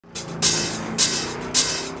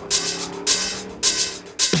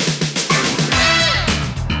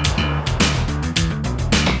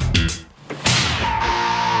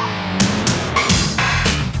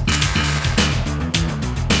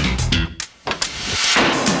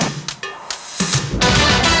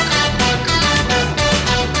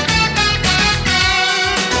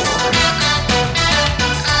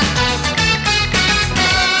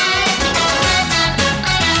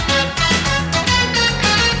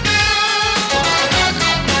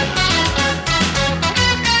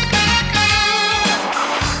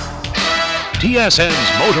TSN's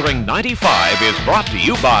Motoring 95 is brought to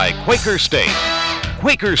you by Quaker State.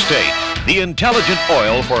 Quaker State, the intelligent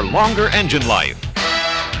oil for longer engine life.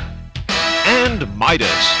 And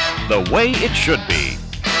Midas, the way it should be.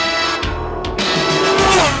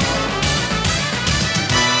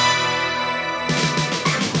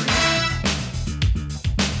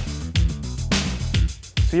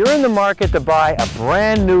 So you're in the market to buy a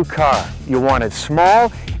brand new car. You want it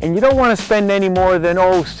small, and you don't want to spend any more than,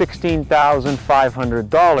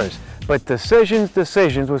 $16,500. But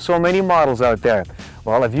decisions with so many models out there.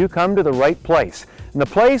 Well, have you come to the right place? And the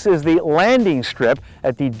place is the landing strip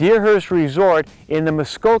at the Deerhurst Resort in the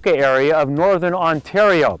Muskoka area of Northern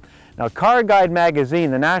Ontario. Now, Car Guide magazine,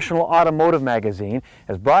 the national automotive magazine,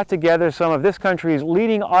 has brought together some of this country's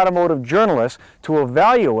leading automotive journalists to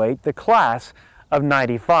evaluate the class of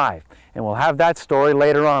 95. And we'll have that story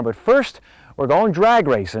later on. But first, we're going drag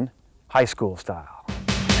racing, high school style.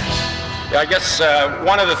 Yeah, I guess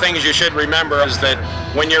one of the things you should remember is that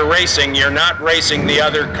when you're racing, you're not racing the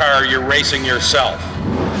other car, you're racing yourself.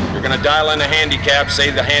 You're going to dial in a handicap,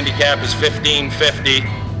 say the handicap is 1550.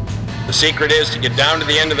 The secret is to get down to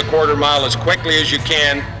the end of the quarter mile as quickly as you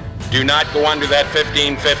can. Do not go under that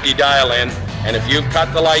 1550 dial in. And if you've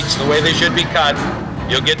cut the lights the way they should be cut,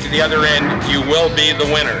 you'll get to the other end, you will be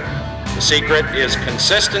the winner. The secret is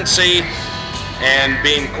consistency and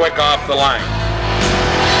being quick off the line.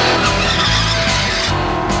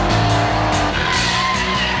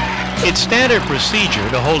 It's standard procedure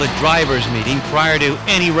to hold a driver's meeting prior to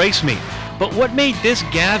any race meet. But what made this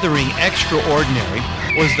gathering extraordinary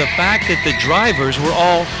was the fact that the drivers were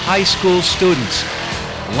all high school students.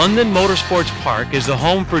 London Motorsports Park is the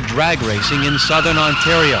home for drag racing in southern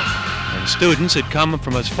Ontario, and students had come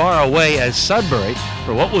from as far away as Sudbury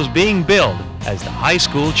for what was being billed as the High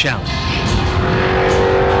School Challenge.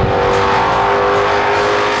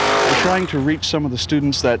 We're trying to reach some of the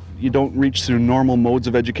students that you don't reach through normal modes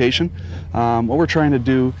of education. What we're trying to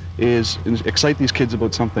do is excite these kids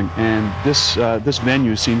about something, and this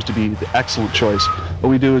venue seems to be the excellent choice. What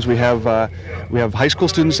we do is we have high school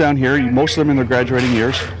students down here, most of them in their graduating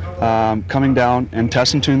years, coming down and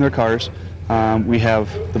test and tune their cars. We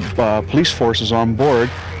have the police forces on board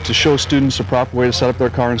to show students the proper way to set up their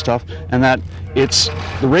car and stuff, and that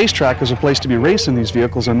the racetrack is a place to be racing these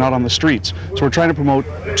vehicles and not on the streets. So we're trying to promote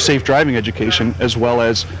safe driving education as well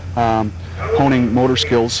as honing motor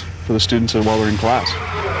skills for the students while they're in class.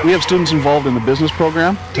 We have students involved in the business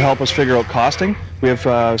program to help us figure out costing. We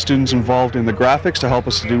have students involved in the graphics to help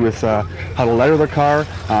us to do with how to letter the car,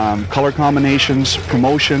 color combinations,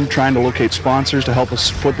 promotion, trying to locate sponsors to help us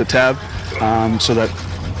foot the tab so that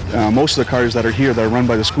most of the cars that are here that are run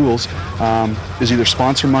by the schools is either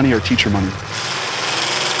sponsor money or teacher money.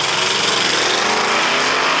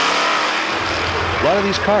 A lot of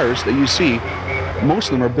these cars that you see, most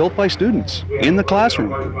of them are built by students in the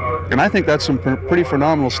classroom, and I think that's some pretty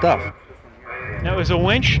phenomenal stuff. Now, is a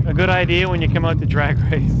winch a good idea when you come out to drag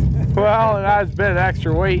race? Well, it has a bit of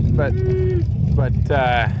extra weight, but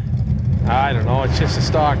I don't know, it's just a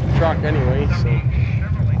stock truck anyway, so.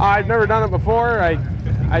 I've never done it before. I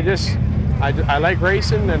like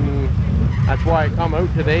racing, and that's why I come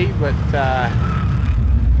out today, but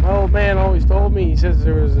my old man always told me, he says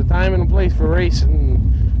there was a time and a place for racing, and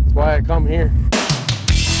that's why I come here.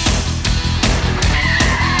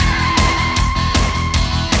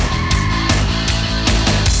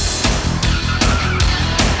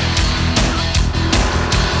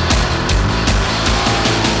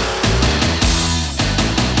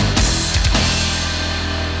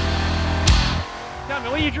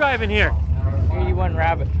 What are you driving here? 81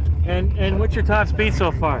 Rabbit. And what's your top speed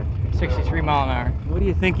so far? 63 mile an hour. What do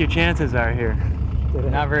you think your chances are here?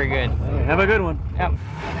 Not very good. Have a good one. Yep.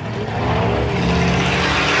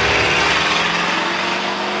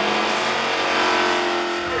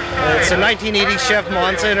 It's a 1980 Chef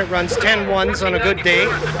Monza, and it runs 10 ones on a good day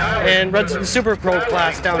and runs in the Super Pro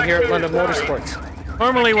class down here at London Motorsports.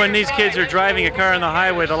 Normally when these kids are driving a car on the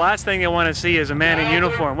highway, the last thing they want to see is a man in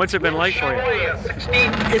uniform. What's it been like for you?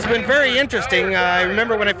 It's been very interesting. I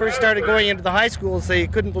remember when I first started going into the high schools, they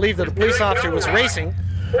couldn't believe that a police officer was racing.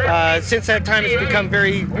 Since that time, it's become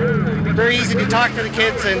very, very easy to talk to the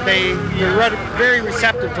kids, and they're very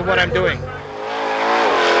receptive to what I'm doing.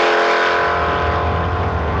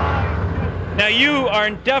 Now, you are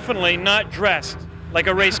definitely not dressed like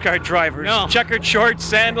a race car driver. No. Checkered shorts,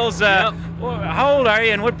 sandals. Yep. How old are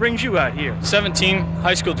you, and what brings you out here? 17,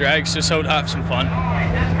 high school drags, just out to have some fun.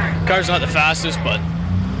 Car's not the fastest, but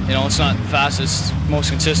you know, it's not the fastest, most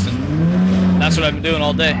consistent. That's what I've been doing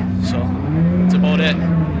all day, so that's about it.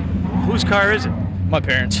 Whose car is it? My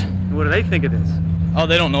parents. What do they think of this? Oh,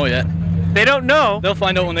 they don't know yet. They don't know. They'll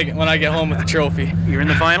find out when I get home with the trophy. You're in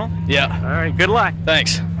the final? Yeah. All right, good luck.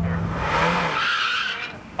 Thanks.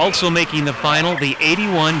 Also making the final, the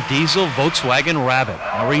 81 diesel Volkswagen Rabbit.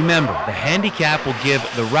 Now remember, the handicap will give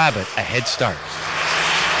the Rabbit a head start.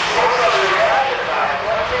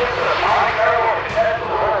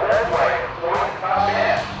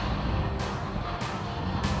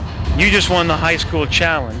 You just won the high school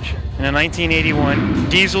challenge in a 1981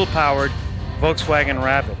 diesel-powered Volkswagen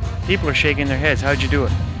Rabbit. People are shaking their heads. How'd you do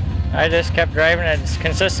it? I just kept driving it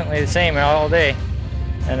consistently the same all day,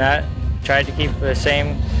 and I tried to keep the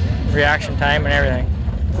same reaction time and everything.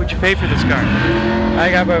 What'd you pay for this car? I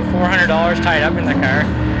got about $400 tied up in the car.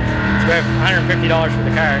 It's about $150 for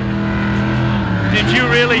the car. Did you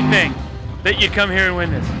really think that you'd come here and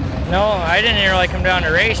win this? No, I didn't really come down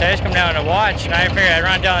to race. I just come down to watch, and I figured I'd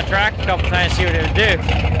run down the track a couple times to see what it would do.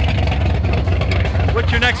 What's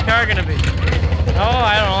your next car gonna be? Oh,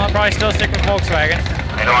 I don't know. I'll probably still stick with Volkswagen.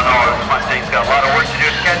 I don't know. This Mustang's got a lot of work to do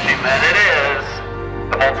sketching, man. It is.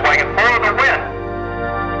 The Volkswagen for the win.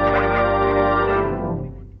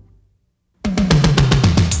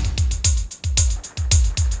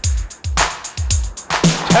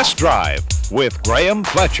 Test Drive with Graham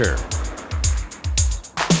Fletcher.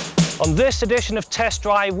 On this edition of Test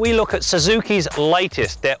Drive, we look at Suzuki's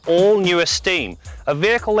latest, their all-new Esteem, a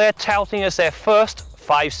vehicle they're touting as their first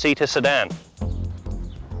 5-seater sedan.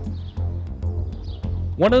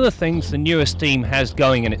 One of the things the new Esteem has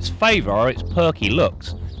going in its favour are its perky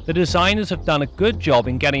looks. The designers have done a good job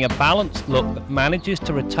in getting a balanced look that manages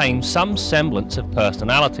to retain some semblance of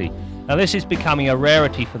personality. Now this is becoming a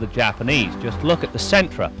rarity for the Japanese. Just look at the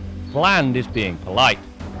Sentra. Bland is being polite.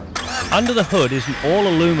 Under the hood is an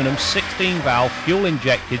all-aluminum 16-valve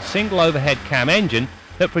fuel-injected single overhead cam engine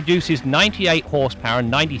that produces 98 horsepower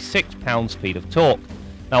and 96 pounds-feet of torque.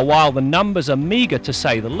 Now while the numbers are meagre to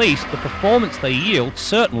say the least, the performance they yield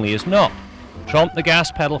certainly is not. Tromp the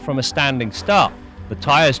gas pedal from a standing start. The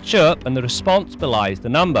tyres chirp and the response belies the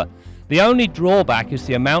number. The only drawback is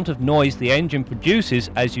the amount of noise the engine produces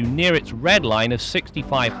as you near its red line of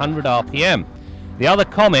 6,500 RPM. The other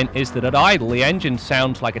comment is that at idle the engine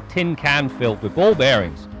sounds like a tin can filled with ball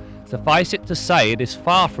bearings. Suffice it to say, it is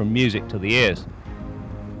far from music to the ears.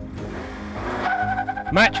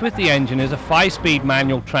 Matched with the engine is a 5-speed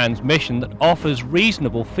manual transmission that offers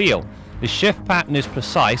reasonable feel. The shift pattern is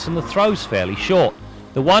precise and the throw's fairly short.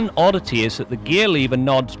 The one oddity is that the gear lever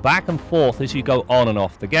nods back and forth as you go on and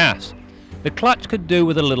off the gas. The clutch could do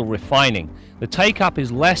with a little refining. The take-up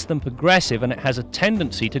is less than progressive and it has a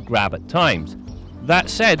tendency to grab at times. That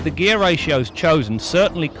said, the gear ratios chosen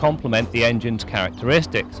certainly complement the engine's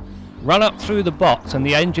characteristics. Run up through the box and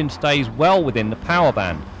the engine stays well within the power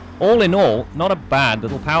band. All in all, not a bad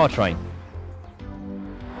little powertrain.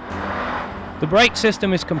 The brake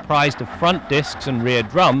system is comprised of front discs and rear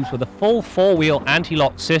drums, with a full 4-wheel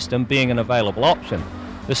anti-lock system being an available option.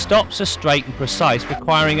 The stops are straight and precise,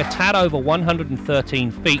 requiring a tad over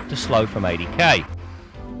 113 feet to slow from 80k.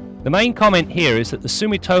 The main comment here is that the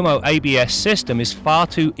Sumitomo ABS system is far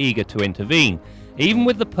too eager to intervene. Even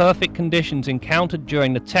with the perfect conditions encountered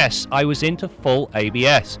during the tests, I was into full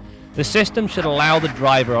ABS. The system should allow the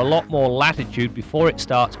driver a lot more latitude before it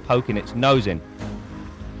starts poking its nose in.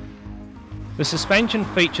 The suspension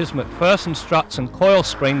features McPherson struts and coil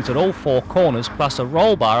springs at all 4 corners, plus a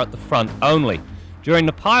roll bar at the front only. During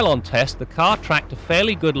the pylon test, the car tracked a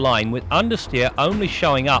fairly good line, with understeer only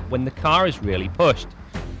showing up when the car is really pushed.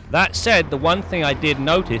 That said, the one thing I did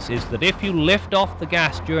notice is that if you lift off the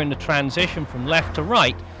gas during the transition from left to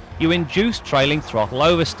right, you induce trailing throttle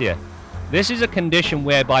oversteer. This is a condition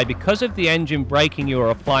whereby, because of the engine braking you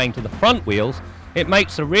are applying to the front wheels, it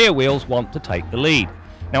makes the rear wheels want to take the lead.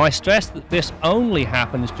 Now I stress that this only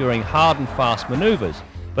happens during hard and fast maneuvers,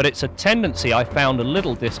 but it's a tendency I found a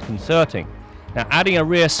little disconcerting. Now adding a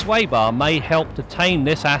rear sway bar may help to tame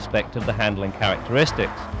this aspect of the handling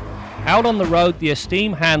characteristics. Out on the road, the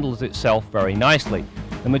Esteem handles itself very nicely.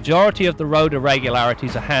 The majority of the road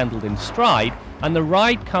irregularities are handled in stride, and the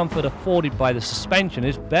ride comfort afforded by the suspension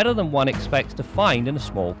is better than one expects to find in a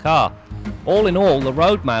small car. All in all, the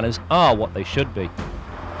road manners are what they should be.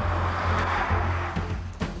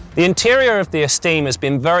 The interior of the Esteem has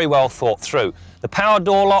been very well thought through. The power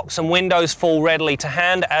door locks and windows fall readily to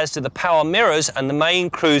hand, as do the power mirrors and the main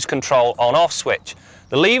cruise control on-off switch.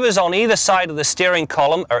 The levers on either side of the steering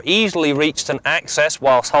column are easily reached and accessed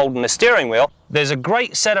whilst holding the steering wheel. There's a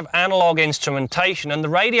great set of analog instrumentation and the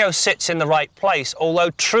radio sits in the right place, although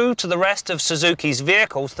true to the rest of Suzuki's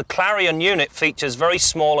vehicles, the Clarion unit features very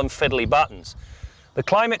small and fiddly buttons. The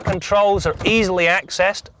climate controls are easily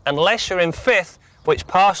accessed unless you're in fifth, which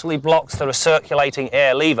partially blocks the recirculating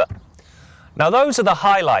air lever. Now those are the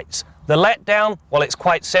highlights. The letdown, well, it's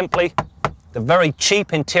quite simply the very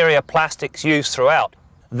cheap interior plastics used throughout.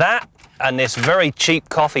 That and this very cheap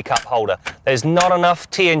coffee cup holder. There's not enough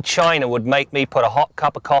tea in China would make me put a hot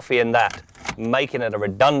cup of coffee in that, making it a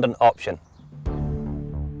redundant option.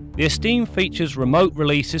 The Esteem features remote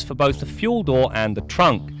releases for both the fuel door and the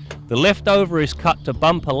trunk. The lift over is cut to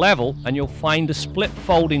bumper level, and you'll find a split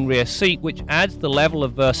folding rear seat which adds the level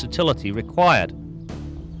of versatility required.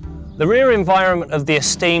 The rear environment of the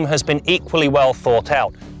Esteem has been equally well thought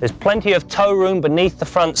out. There's plenty of tow room beneath the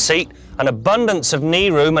front seat, an abundance of knee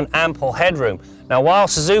room and ample headroom. Now while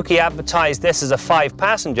Suzuki advertised this as a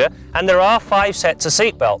 5-passenger, and there are 5 sets of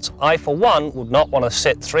seatbelts, I for one would not want to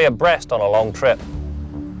sit 3 abreast on a long trip.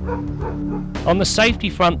 On the safety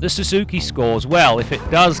front, the Suzuki scores well if it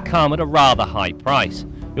does come at a rather high price.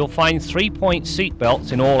 You'll find 3-point seat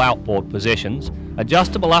belts in all outboard positions,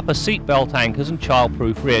 adjustable upper seat belt anchors and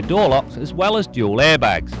child-proof rear door locks, as well as dual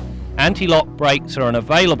airbags. Anti-lock brakes are an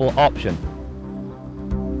available option.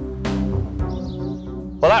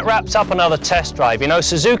 Well, that wraps up another test drive. You know,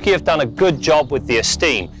 Suzuki have done a good job with the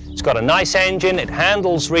Esteem. It's got a nice engine, it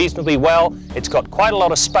handles reasonably well, it's got quite a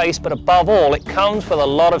lot of space, but above all, it comes with a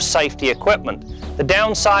lot of safety equipment. The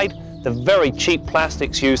downside, the very cheap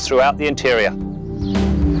plastics used throughout the interior.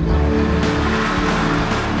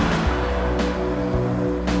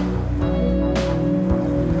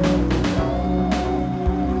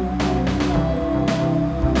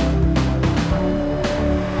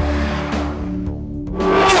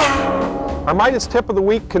 Our Midas tip of the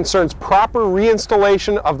week concerns proper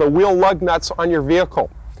reinstallation of the wheel lug nuts on your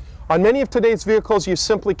vehicle. On many of today's vehicles, you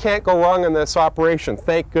simply can't go wrong in this operation,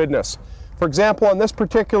 thank goodness. For example, on this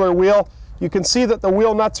particular wheel, you can see that the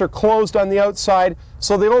wheel nuts are closed on the outside,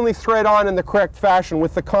 so they only thread on in the correct fashion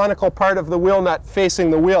with the conical part of the wheel nut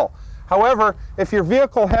facing the wheel. However, if your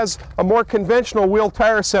vehicle has a more conventional wheel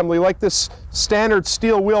tire assembly, like this standard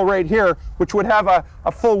steel wheel right here, which would have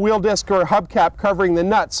a full wheel disc or a hubcap covering the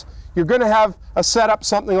nuts, you're going to have a setup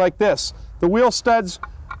something like this. The wheel studs,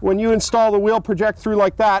 when you install the wheel, project through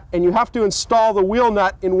like that, and you have to install the wheel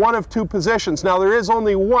nut in one of 2 positions. Now there is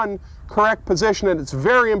only one correct position, and it's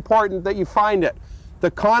very important that you find it.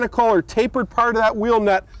 The conical or tapered part of that wheel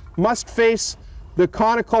nut must face the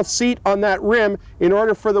conical seat on that rim in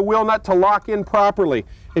order for the wheel nut to lock in properly.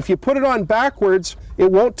 If you put it on backwards, it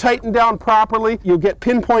won't tighten down properly. You'll get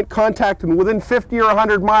pinpoint contact, and within 50 or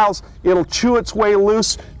 100 miles, it'll chew its way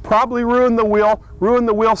loose, probably ruin the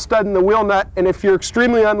wheel stud and the wheel nut, and if you're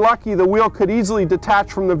extremely unlucky, the wheel could easily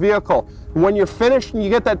detach from the vehicle. When you're finished and you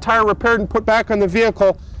get that tire repaired and put back on the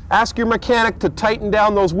vehicle, ask your mechanic to tighten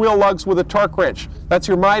down those wheel lugs with a torque wrench. That's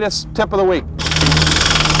your Midas tip of the week.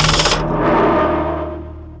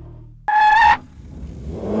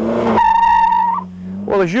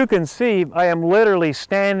 Well, as you can see, I am literally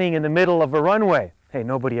standing in the middle of a runway. Hey,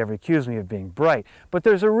 nobody ever accused me of being bright, but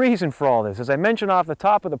there's a reason for all this. As I mentioned off the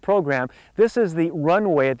top of the program, this is the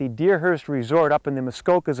runway at the Deerhurst Resort up in the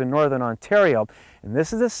Muskokas in Northern Ontario, and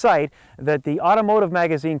this is a site that the automotive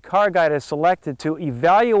magazine Car Guide has selected to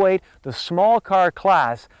evaluate the small car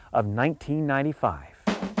class of 1995.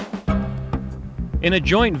 In a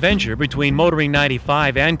joint venture between Motoring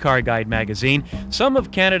 95 and Car Guide magazine, some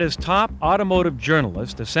of Canada's top automotive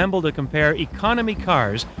journalists assembled to compare economy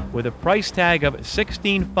cars with a price tag of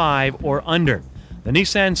 $16,500 or under. The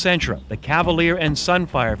Nissan Sentra, the Cavalier and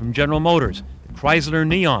Sunfire from General Motors, the Chrysler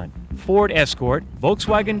Neon, Ford Escort,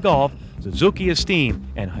 Volkswagen Golf, Suzuki Esteem,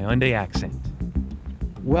 and Hyundai Accent.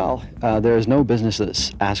 Well, there is no business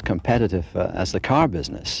that's as competitive as the car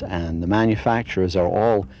business, and the manufacturers are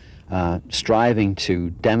all striving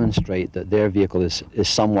to demonstrate that their vehicle is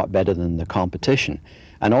somewhat better than the competition.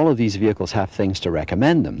 And all of these vehicles have things to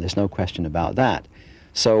recommend them. There's no question about that.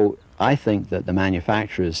 So I think that the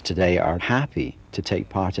manufacturers today are happy to take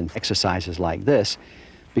part in exercises like this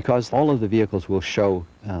because all of the vehicles will show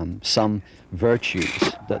some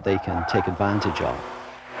virtues that they can take advantage of.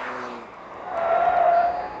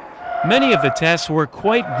 Many of the tests were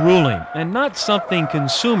quite grueling and not something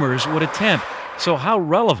consumers would attempt. So how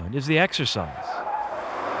relevant is the exercise?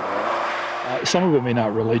 Some of it may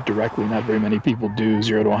not relate directly. Not very many people do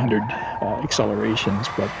 0 to 100 accelerations,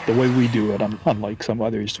 but the way we do it, unlike some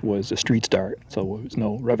others, was a street start. So it was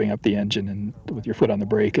no revving up the engine and with your foot on the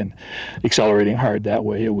brake and accelerating hard that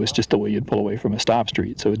way. It was just the way you'd pull away from a stop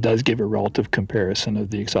street. So it does give a relative comparison of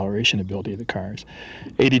the acceleration ability of the cars.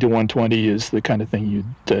 80 to 120 is the kind of thing you'd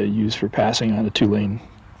use for passing on a 2-lane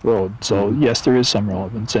road. So yes, there is some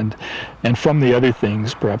relevance, and from the other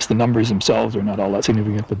things, perhaps the numbers themselves are not all that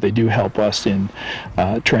significant, but they do help us in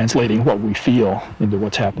translating what we feel into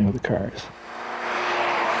what's happening with the cars.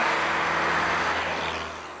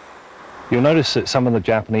 You'll notice that some of the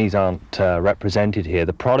Japanese aren't represented here.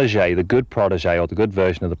 The Protege, the good Protege, or the good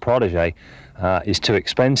version of the Protege, is too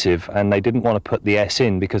expensive, and they didn't want to put the S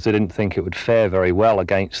in because they didn't think it would fare very well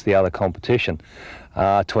against the other competition.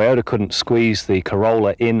 Toyota couldn't squeeze the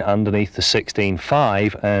Corolla in underneath the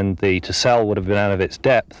 16.5, and the Tercel would have been out of its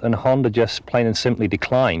depth, and Honda just plain and simply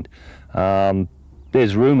declined.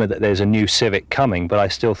 There's rumor that there's a new Civic coming, but I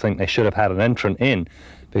still think they should have had an entrant in,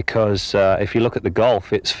 because if you look at the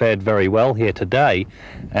Golf, it's fared very well here today,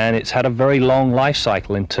 and it's had a very long life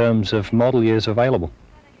cycle in terms of model years available.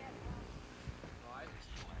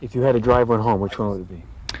 If you had to drive one home, which one would it be?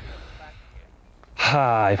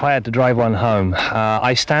 If I had to drive one home,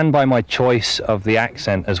 I stand by my choice of the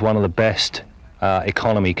Accent as one of the best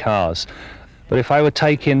economy cars. But if I were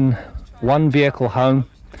taking one vehicle home,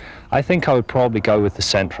 I think I would probably go with the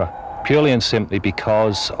Sentra, purely and simply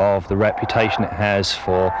because of the reputation it has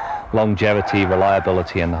for longevity,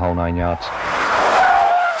 reliability, and the whole 9 yards.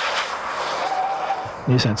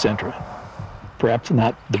 Nissan Sentra. Perhaps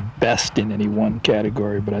not the best in any one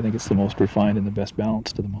category, but I think it's the most refined and the best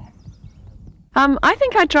balanced of them all. I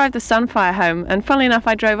think I'd drive the Sunfire home, and funnily enough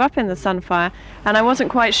I drove up in the Sunfire and I wasn't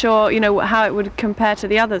quite sure, you know, how it would compare to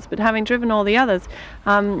the others, but having driven all the others,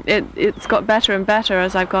 it's got better and better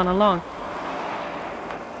as I've gone along.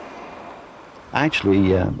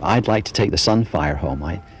 Actually, I'd like to take the Sunfire home.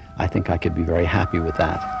 I think I could be very happy with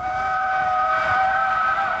that.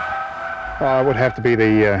 It would have to be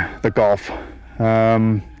the Golf. I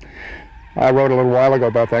wrote a little while ago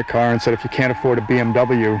about that car and said if you can't afford a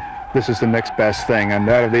BMW, this is the next best thing. And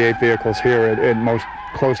out of the 8 vehicles here, it most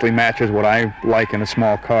closely matches what I like in a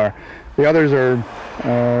small car. The others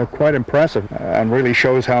are quite impressive and really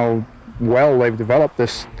shows how well they've developed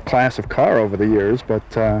this class of car over the years, but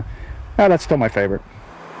that's still my favorite.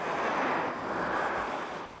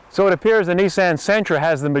 So it appears the Nissan Sentra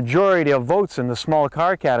has the majority of votes in the small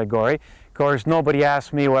car category. Of course, nobody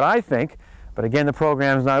asked me what I think, but again, the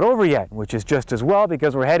program's not over yet, which is just as well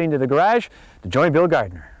because we're heading to the garage to join Bill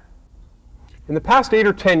Gardner. In the past 8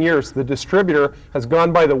 or 10 years, the distributor has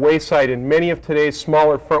gone by the wayside in many of today's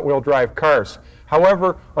smaller front-wheel drive cars.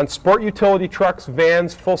 However, on sport utility trucks,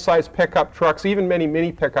 vans, full-size pickup trucks, even many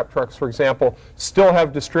mini pickup trucks, for example, still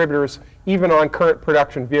have distributors even on current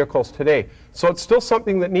production vehicles today. So it's still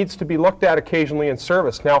something that needs to be looked at occasionally in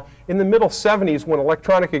service. Now, in the middle 70s, when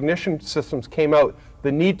electronic ignition systems came out,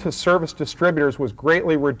 the need to service distributors was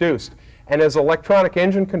greatly reduced. And as electronic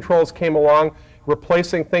engine controls came along,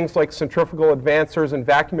 replacing things like centrifugal advancers and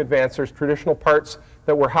vacuum advancers, traditional parts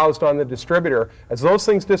that were housed on the distributor, as those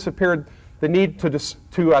things disappeared, the need to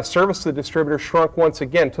service the distributor shrunk once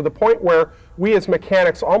again, to the point where we as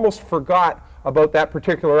mechanics almost forgot about that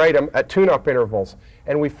particular item at tune-up intervals.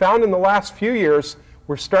 And we found in the last few years,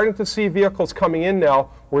 we're starting to see vehicles coming in now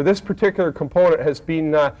where this particular component has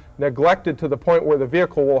been neglected to the point where the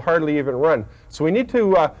vehicle will hardly even run. So we need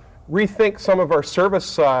to rethink some of our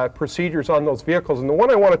service procedures on those vehicles. And the one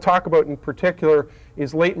I want to talk about in particular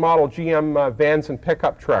is late model GM vans and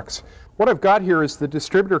pickup trucks. What I've got here is the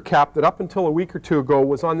distributor cap that up until a week or two ago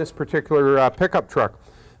was on this particular pickup truck.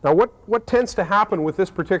 Now what tends to happen with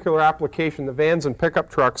this particular application, the vans and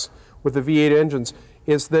pickup trucks with the V8 engines,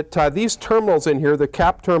 is that these terminals in here, the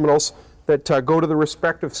cap terminals that go to the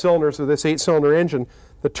respective cylinders of this 8-cylinder engine,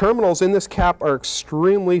 the terminals in this cap are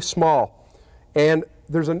extremely small. And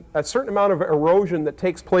there's a certain amount of erosion that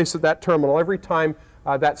takes place at that terminal every time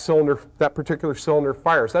that particular cylinder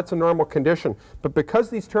fires. That's a normal condition. But because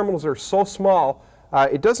these terminals are so small,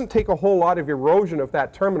 it doesn't take a whole lot of erosion of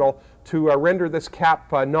that terminal to render this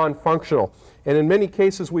cap non-functional. And in many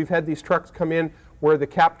cases, we've had these trucks come in where the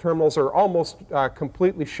cap terminals are almost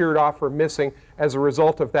completely sheared off or missing as a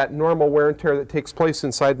result of that normal wear and tear that takes place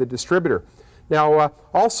inside the distributor. Now,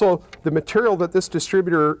 also, the material that this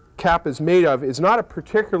distributor cap is made of is not a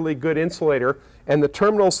particularly good insulator, and the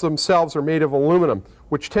terminals themselves are made of aluminum,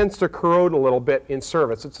 which tends to corrode a little bit in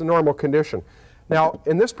service. It's a normal condition. Now,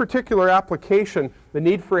 in this particular application, the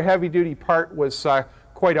need for a heavy-duty part was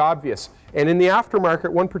quite obvious. And in the aftermarket,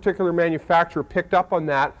 one particular manufacturer picked up on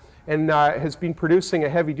that and has been producing a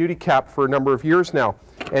heavy-duty cap for a number of years now.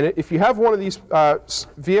 And if you have one of these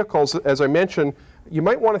vehicles, as I mentioned, you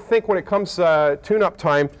might want to think when it comes tune-up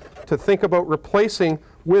time to think about replacing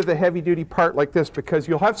with a heavy-duty part like this, because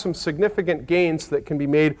you'll have some significant gains that can be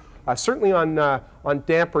made certainly on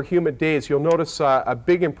damp or humid days. You'll notice a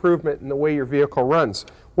big improvement in the way your vehicle runs.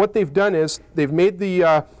 What they've done is they've made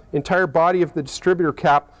the entire body of the distributor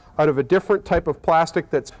cap out of a different type of plastic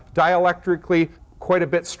that's dielectrically quite a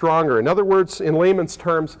bit stronger. In other words, in layman's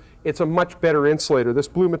terms, it's a much better insulator. This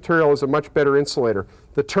blue material is a much better insulator.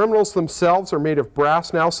 The terminals themselves are made of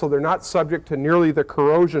brass now, so they're not subject to nearly the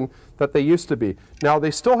corrosion that they used to be. Now,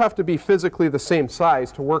 they still have to be physically the same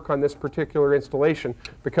size to work on this particular installation,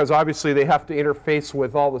 because obviously they have to interface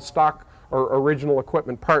with all the stock or original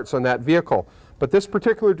equipment parts on that vehicle. But this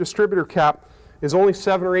particular distributor cap is only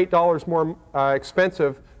 $7 or $8 more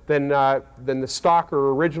expensive than the stock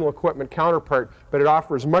or original equipment counterpart, but it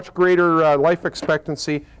offers much greater life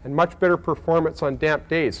expectancy and much better performance on damp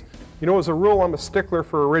days. You know, as a rule, I'm a stickler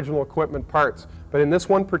for original equipment parts, but in this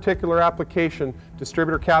one particular application,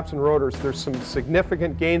 distributor caps and rotors, there's some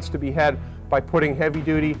significant gains to be had by putting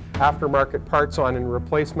heavy-duty aftermarket parts on in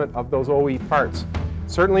replacement of those OE parts.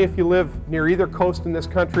 Certainly if you live near either coast in this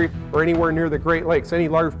country or anywhere near the Great Lakes, any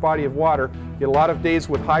large body of water, you get a lot of days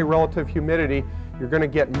with high relative humidity, you're going to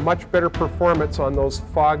get much better performance on those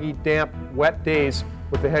foggy, damp, wet days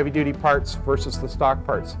with the heavy-duty parts versus the stock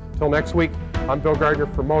parts. Till next week, I'm Bill Gardner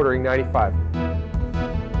for Motoring 95.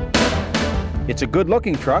 It's a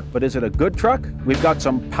good-looking truck, but is it a good truck? We've got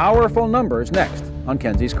some powerful numbers next on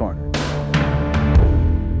Kenzie's Corner.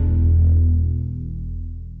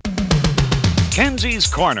 Kenzie's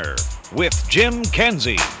Corner with Jim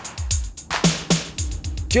Kenzie.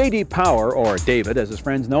 J.D. Power, or David as his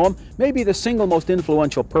friends know him, may be the single most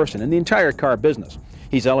influential person in the entire car business.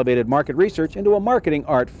 He's elevated market research into a marketing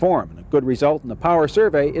art form, and a good result in the Power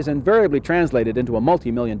survey is invariably translated into a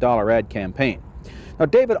multi-million-dollar ad campaign. Now,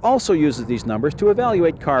 David also uses these numbers to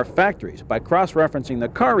evaluate car factories by cross-referencing the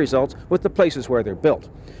car results with the places where they're built.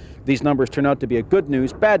 These numbers turn out to be a good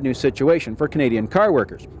news, bad news situation for Canadian car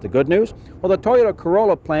workers. The good news? Well, the Toyota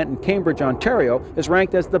Corolla plant in Cambridge, Ontario is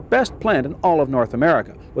ranked as the best plant in all of North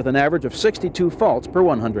America, with an average of 62 faults per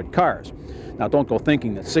 100 cars. Now, don't go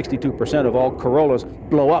thinking that 62% of all Corollas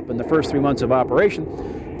blow up in the first 3 months of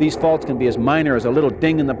operation. These faults can be as minor as a little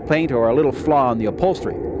ding in the paint or a little flaw in the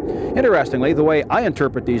upholstery. Interestingly, the way I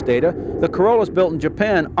interpret these data, the Corollas built in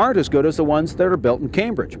Japan aren't as good as the ones that are built in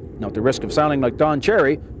Cambridge. Now, at the risk of sounding like Don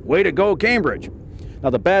Cherry, way to go, Cambridge. Now,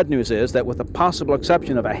 the bad news is that with the possible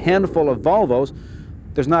exception of a handful of Volvos,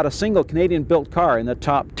 there's not a single Canadian-built car in the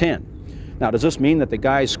top 10. Now, does this mean that the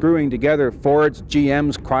guys screwing together Fords,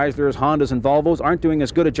 GMs, Chryslers, Hondas, and Volvos aren't doing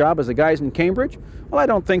as good a job as the guys in Cambridge? Well, I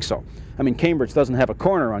don't think so. I mean, Cambridge doesn't have a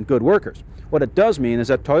corner on good workers. What it does mean is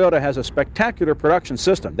that Toyota has a spectacular production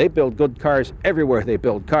system. They build good cars everywhere they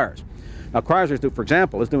build cars. Now, Chrysler, for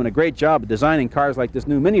example, is doing a great job of designing cars like this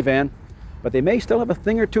new minivan, but they may still have a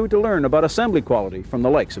thing or two to learn about assembly quality from the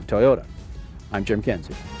likes of Toyota. I'm Jim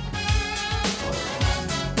Kenzie.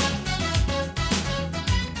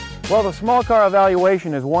 Well, the small car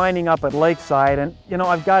evaluation is winding up at Lakeside, and you know,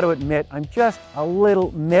 I've got to admit, I'm just a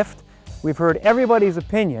little miffed. We've heard everybody's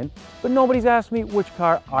opinion, but nobody's asked me which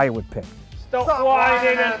car I would pick. Stop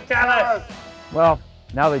whining and tell us! Well,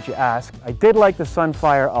 now that you ask, I did like the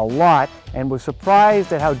Sunfire a lot and was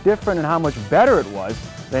surprised at how different and how much better it was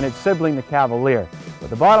than its sibling, the Cavalier. But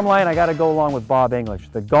the bottom line, I got to go along with Bob English.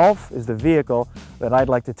 The Golf is the vehicle that I'd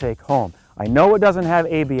like to take home. I know it doesn't have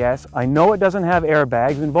ABS, I know it doesn't have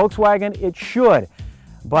airbags, and Volkswagen, it should.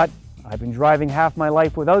 But I've been driving half my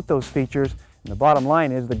life without those features, and the bottom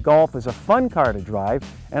line is the Golf is a fun car to drive,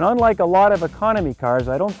 and unlike a lot of economy cars,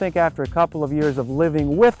 I don't think after a couple of years of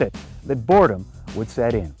living with it that boredom would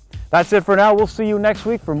set in. That's it for now. We'll see you next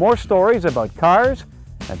week for more stories about cars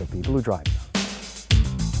and the people who drive them.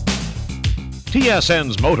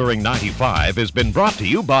 TSN's Motoring 95 has been brought to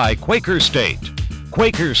you by Quaker State.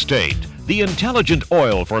 Quaker State, the intelligent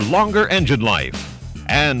oil for longer engine life.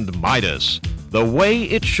 And Midas, the way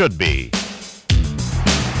it should be.